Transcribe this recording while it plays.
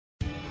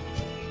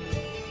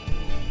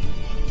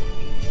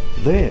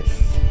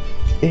This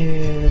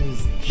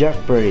is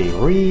Jeopardy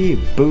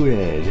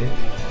Rebooted.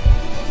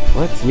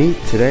 Let's meet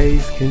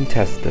today's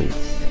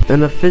contestants.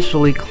 An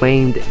officially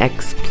claimed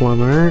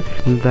ex-plumber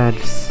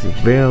that's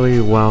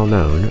very well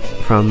known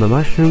from the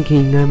Mushroom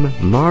Kingdom,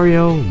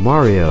 Mario,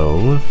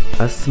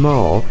 a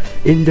small,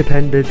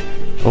 independent,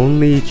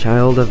 only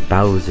child of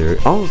Bowser,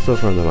 also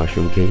from the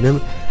Mushroom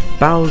Kingdom,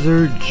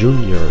 Bowser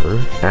Jr.,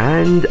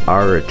 and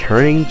our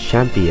returning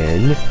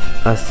champion,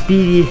 a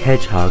speedy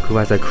hedgehog who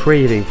has a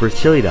craving for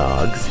chili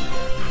dogs,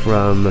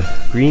 from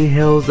Green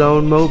Hill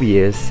Zone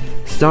Mobius,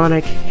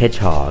 Sonic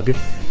Hedgehog,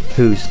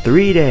 whose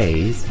 3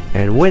 days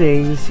and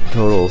winnings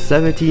total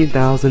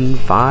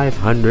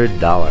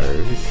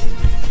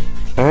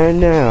 $17,500. And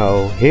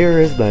now, here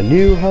is the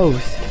new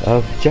host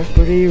of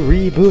Jeopardy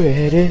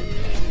Rebooted,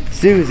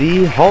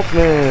 Susie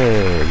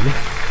Haltman.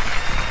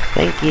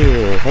 Thank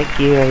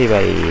you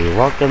everybody.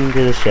 Welcome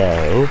to the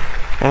show.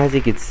 As you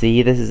can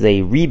see, this is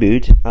a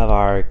reboot of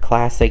our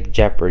classic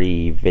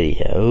Jeopardy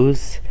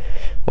videos.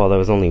 Well, there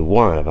was only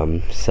one of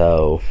them,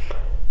 so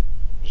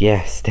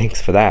yes,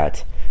 thanks for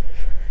that.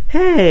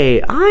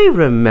 Hey, I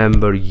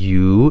remember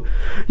you.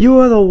 You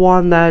are the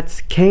one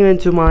that came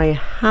into my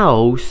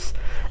house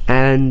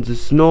and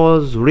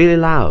snores really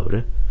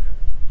loud.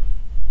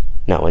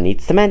 No one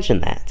needs to mention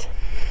that.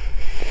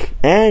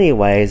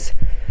 Anyways,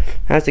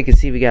 as you can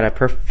see, we got a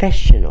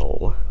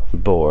professional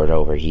board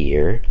over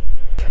here.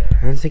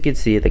 As you can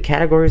see, the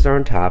categories are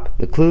on top,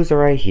 the clues are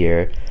right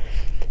here.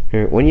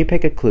 When you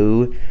pick a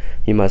clue,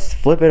 you must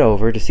flip it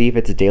over to see if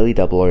it's a daily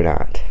double or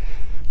not.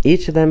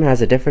 Each of them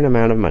has a different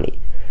amount of money,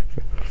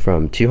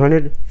 from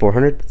 200,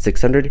 400,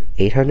 600,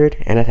 800,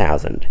 and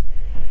 1,000.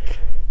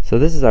 So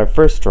this is our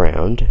first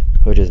round,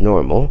 which is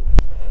normal.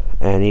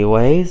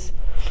 Anyways,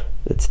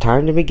 it's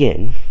time to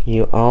begin.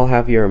 You all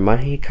have your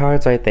money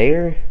cards right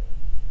there.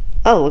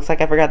 Oh, looks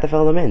like I forgot to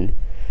fill them in.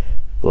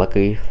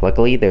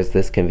 Luckily, there's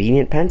this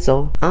convenient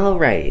pencil.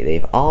 Alrighty,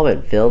 they've all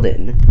been filled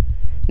in.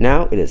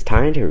 Now it is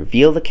time to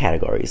reveal the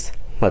categories.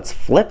 Let's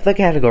flip the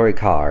category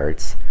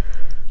cards.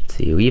 Let's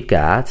see, we've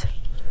got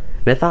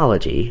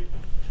mythology,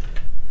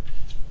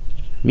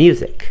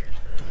 music,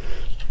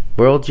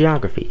 world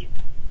geography,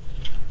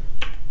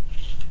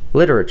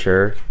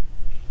 literature,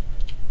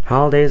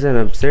 holidays and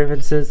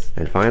observances,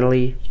 and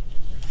finally,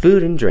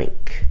 food and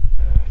drink.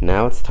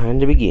 Now it's time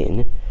to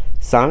begin.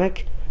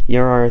 Sonic,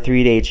 you're our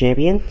 3-day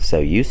champion, so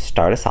you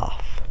start us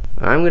off.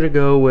 I'm gonna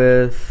go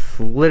with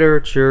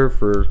literature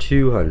for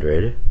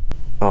 200.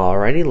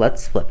 Alrighty,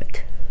 let's flip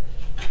it.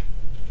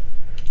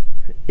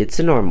 It's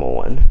a normal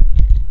one.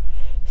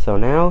 So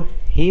now,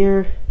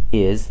 here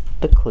is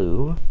the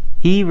clue.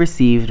 He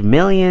received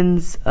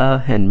millions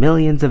and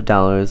millions of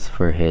dollars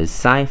for his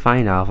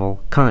sci-fi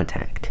novel,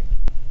 Contact.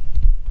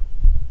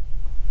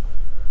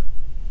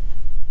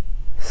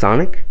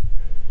 Sonic,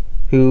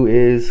 who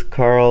is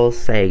Carl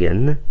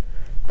Sagan.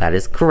 That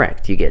is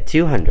correct. You get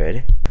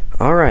 200.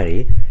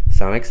 Alrighty,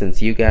 Sonic,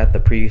 since you got the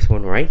previous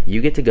one right,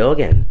 you get to go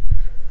again.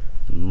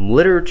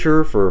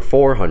 Literature for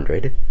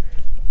 400.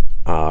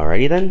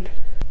 Alrighty then.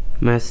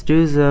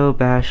 Mastuzo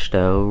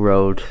Bashto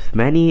wrote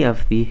many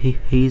of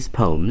these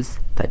poems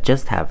that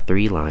just have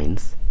 3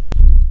 lines.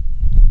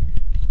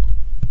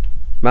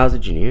 Bowser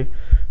Jr.,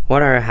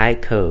 what are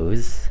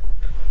haikus?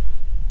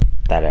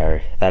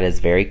 That is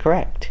very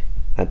correct.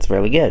 That's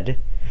really good.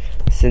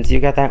 Since you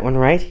got that one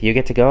right, you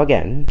get to go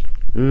again.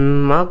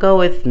 I'll go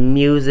with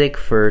music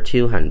for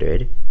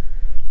 200.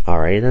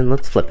 Alright, then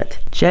let's flip it.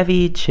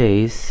 Chevy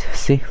Chase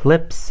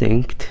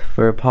lip-synced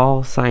for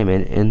Paul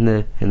Simon in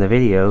the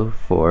video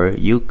for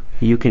You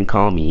Can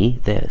Call Me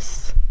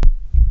This.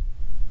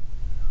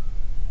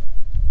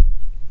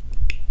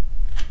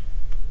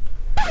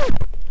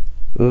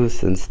 Ooh,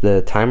 since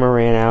the timer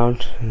ran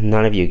out,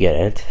 none of you get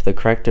it. The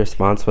correct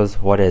response was,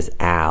 what is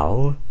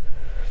Al?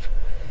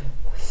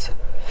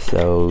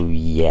 So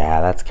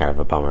yeah, that's kind of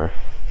a bummer.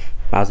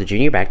 Bowser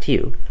Jr., back to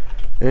you.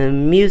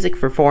 Music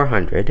for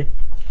 400.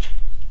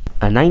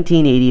 A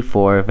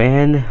 1984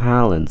 Van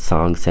Halen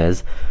song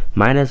says,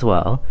 might as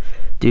well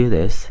do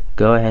this.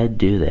 Go ahead,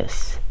 do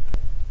this.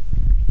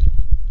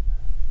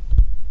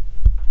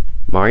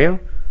 Mario,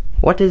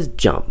 what is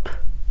jump?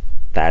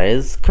 That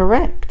is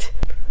correct.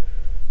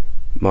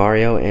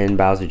 Mario and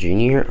Bowser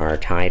Jr. are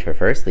tied for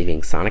first,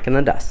 leaving Sonic in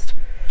the dust.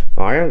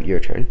 Mario, your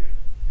turn.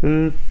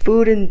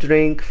 Food and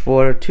drink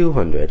for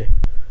 200.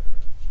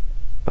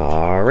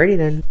 Alrighty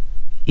then.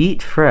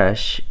 Eat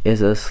fresh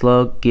is a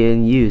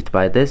slogan used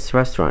by this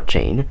restaurant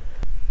chain.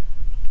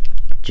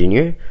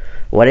 Junior,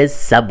 what is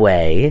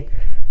Subway?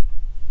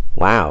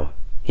 Wow,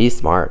 he's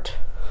smart.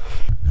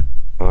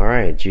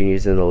 Alright,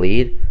 Junior's in the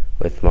lead,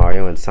 with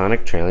Mario and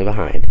Sonic trailing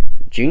behind.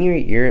 Junior,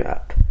 you're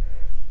up.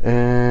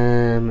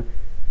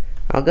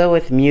 I'll go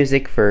with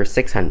music for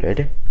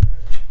 600.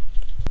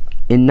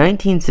 In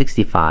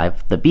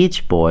 1965, the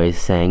Beach Boys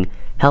sang,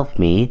 "Help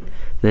Me,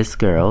 this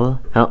girl,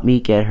 help me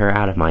get her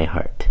out of my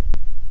heart."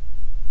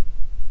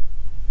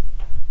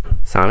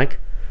 Sonic,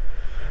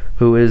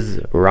 who is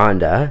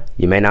Rhonda?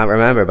 You may not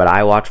remember, but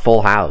I watch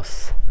Full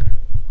House.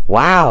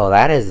 Wow,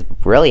 that is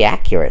really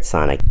accurate,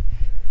 Sonic.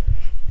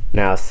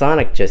 Now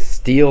Sonic just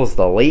steals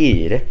the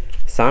lead.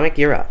 Sonic,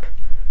 you're up.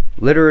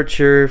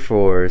 Literature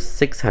for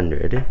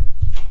 600.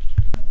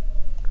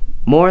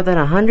 More than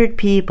 100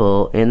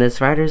 people in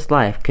this writer's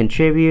life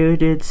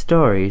contributed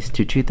stories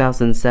to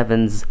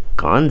 2007's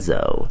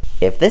Gonzo.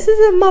 If this is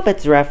a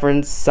Muppets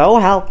reference, so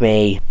help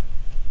me.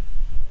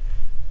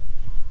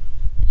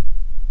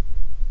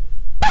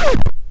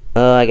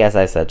 Oh, I guess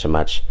I said too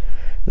much.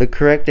 The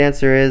correct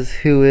answer is,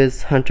 who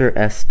is Hunter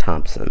S.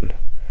 Thompson?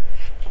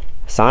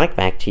 Sonic,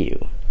 back to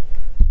you.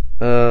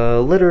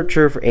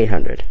 Literature for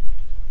 800.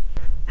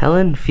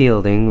 Helen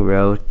Fielding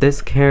wrote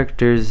this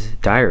character's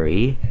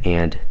diary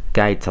and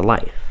guide to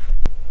life.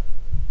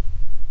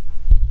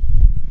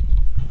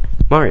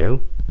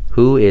 Mario,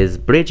 who is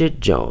Bridget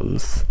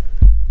Jones?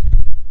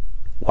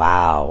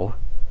 Wow,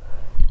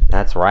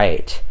 that's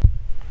right.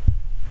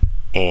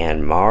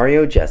 And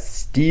Mario just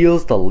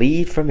steals the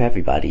lead from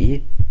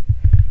everybody.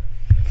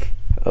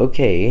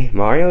 Okay,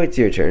 Mario, it's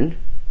your turn.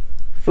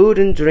 Food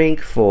and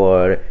drink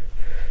for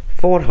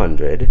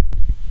 400.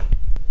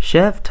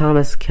 Chef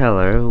Thomas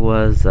Keller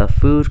was a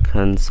food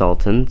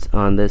consultant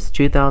on this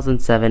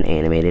 2007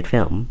 animated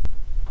film.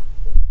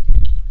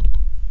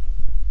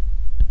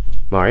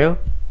 Mario,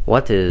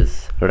 what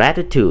is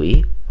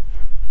ratatouille?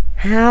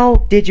 How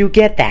did you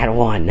get that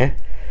one?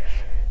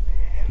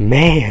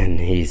 Man,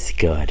 he's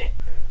good.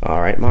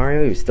 Alright,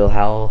 Mario, you still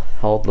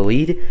hold the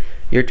lead.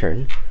 Your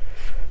turn.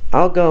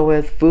 I'll go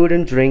with food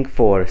and drink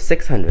for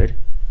 600.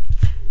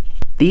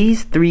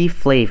 These three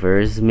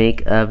flavors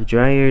make up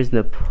Dreyer's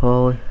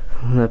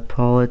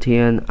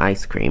Napolitan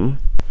ice cream.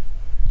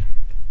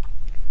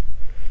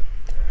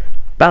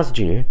 Bowser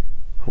Jr.,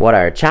 what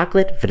are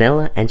chocolate,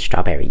 vanilla, and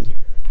strawberry?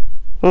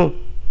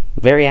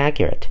 Very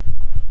accurate.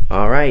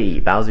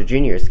 Alrighty, Bowser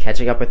Jr. is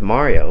catching up with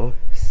Mario.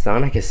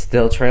 Sonic is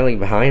still trailing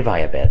behind by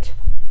a bit.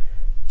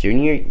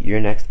 Junior, your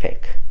next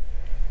pick.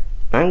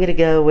 I'm gonna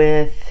go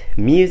with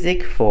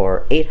music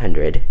for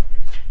 800.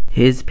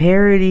 His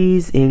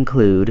parodies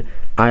include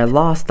I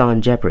Lost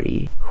on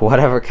Jeopardy.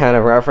 Whatever kind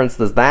of reference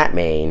does that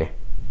mean?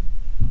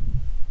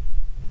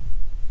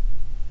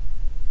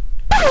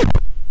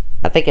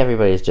 I think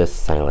everybody's just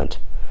silent.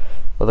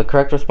 Well, the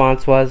correct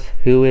response was,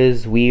 who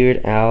is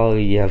Weird Al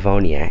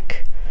Yankovic?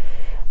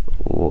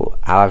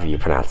 However you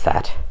pronounce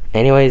that.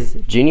 Anyways,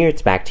 Junior,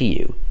 it's back to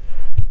you.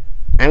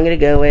 I'm gonna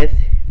go with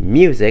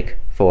music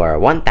for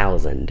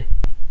 1000.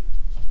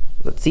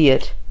 Let's see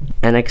it.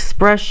 An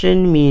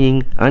expression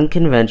meaning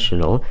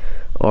unconventional,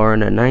 or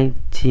in a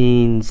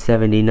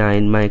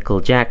 1979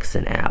 Michael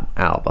Jackson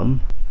album.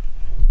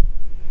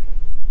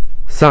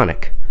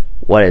 Sonic,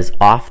 what is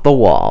off the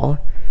wall?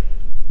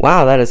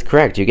 Wow, that is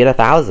correct. You get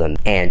 1000.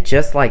 And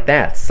just like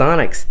that,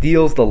 Sonic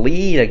steals the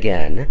lead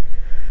again.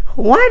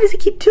 Why does he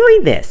keep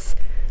doing this?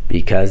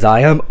 Because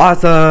I am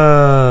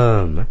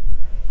awesome!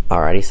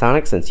 Alrighty,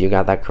 Sonic, since you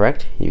got that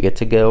correct, you get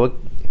to go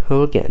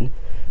again.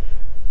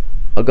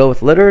 I'll go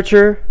with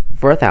literature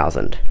for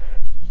 1000.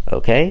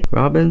 Okay?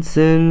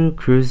 Robinson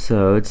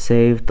Crusoe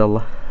saved the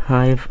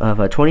life of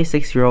a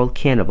 26-year-old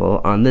cannibal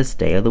on this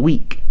day of the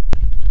week.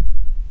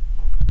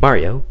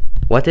 Mario,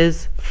 what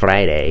is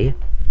Friday?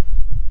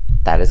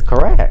 That is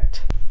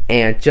correct.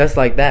 And just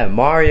like that,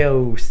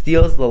 Mario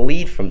steals the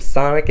lead from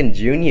Sonic and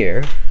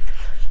Junior.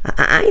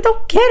 I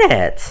don't get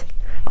it.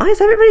 Why is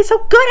everybody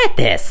so good at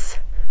this?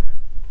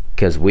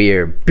 Because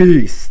we're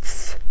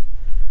beasts.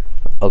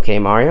 Okay,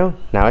 Mario,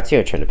 now it's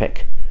your turn to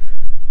pick.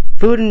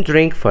 Food and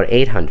drink for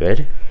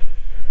 800.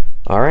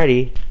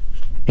 Alrighty.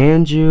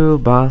 Anjou,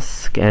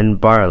 Bosc,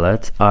 and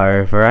Barlet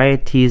are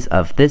varieties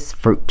of this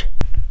fruit.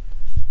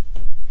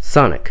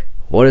 Sonic,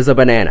 what is a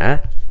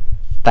banana?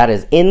 That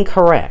is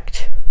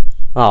incorrect.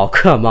 Oh,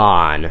 come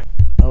on.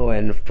 Oh,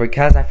 and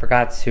because I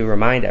forgot to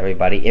remind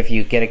everybody, if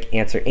you get an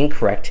answer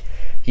incorrect,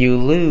 you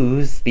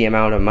lose the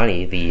amount of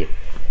money the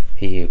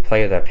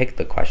player that picked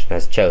the question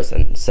has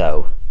chosen.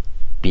 So,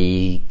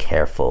 be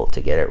careful to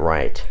get it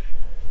right.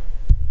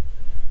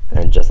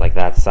 And just like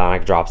that,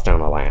 Sonic drops down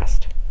the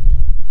last.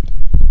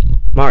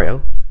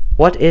 Mario,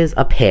 what is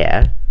a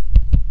pear?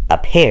 A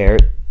pear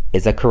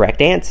is a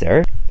correct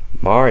answer.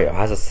 Mario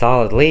has a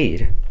solid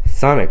lead.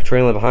 Sonic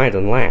trailing behind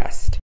in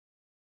last.